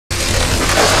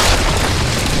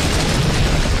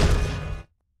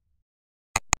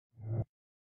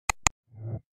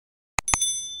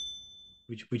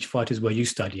which fighters were you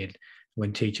studying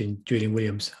when teaching Julian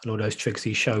Williams and all those tricks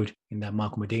he showed in that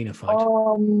Michael Medina fight?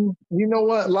 You know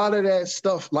what? A lot of that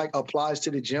stuff like applies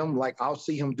to the gym. Like I'll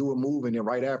see him do a move and then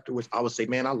right afterwards, I would say,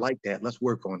 man, I like that. Let's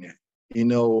work on that. You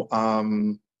know,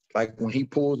 like when he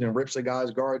pulls and rips a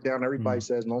guy's guard down, everybody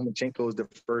says Lomachenko is the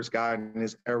first guy in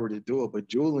this era to do it. But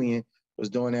Julian was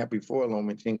doing that before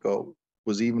Lomachenko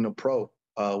was even a pro.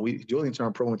 Julian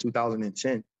turned pro in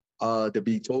 2010. To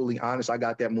be totally honest, I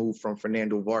got that move from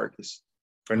Fernando Vargas.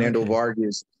 Fernando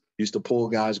Vargas used to pull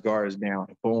guys' guards down,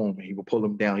 and boom, he would pull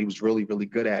them down. He was really, really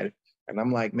good at it. And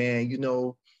I'm like, man, you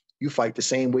know, you fight the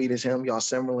same weight as him. Y'all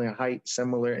similar in height,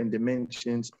 similar in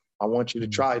dimensions. I want you to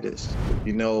try this.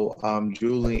 You know,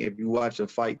 Julian, if you watch a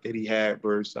fight that he had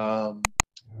versus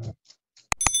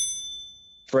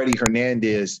Freddie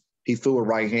Hernandez, he threw a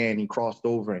right hand, he crossed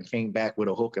over and came back with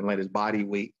a hook and let his body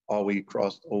weight all the way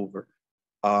crossed over.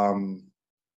 I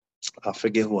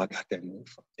forget who I got that move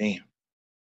from. Damn.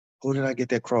 Who did I get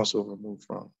that crossover move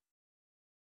from?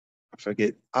 I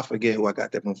forget who I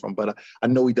got that move from, but I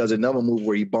know he does another move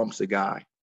where he bumps a guy.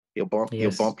 He'll hit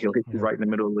you right in the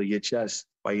middle of your chest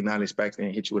while you're not expecting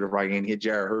and hit you with a right hand. Hit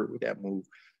Jared Hurt with that move.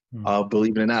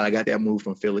 Believe it or not, I got that move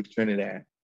from Felix Trinidad.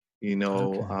 You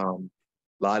know,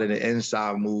 a lot of the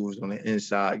inside moves on the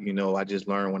inside, you know, I just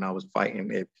learned when I was fighting.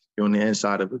 If you're on the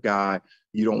inside of a guy,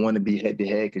 you don't want to be head to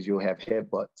head because you'll have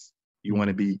headbutts. You want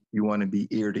to be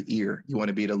ear to ear. You want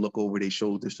to be able to look over their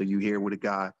shoulders so you hear with a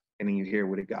guy, and then you hear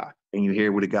with a guy, and you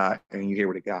hear with a guy, and you hear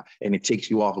with a guy, and it takes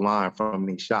you offline from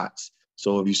these shots.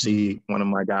 So if you see one of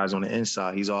my guys on the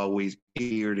inside, he's always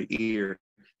ear to ear.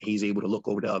 He's able to look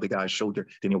over the other guy's shoulder.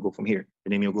 Then he'll go from here,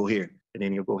 and then he'll go here, and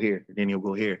then he'll go here, and then he'll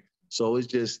go here. So it's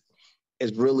just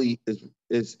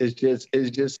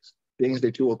things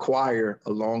that you acquire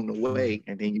along the way,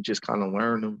 and then you just kind of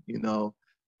learn them.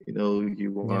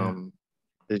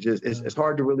 It's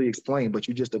hard to really explain, but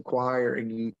you just acquire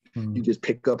and you just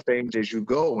pick up things as you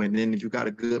go. And then if you got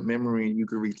a good memory and you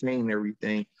can retain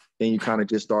everything, then you kind of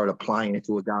just start applying it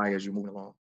to a guy as you're moving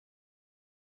along.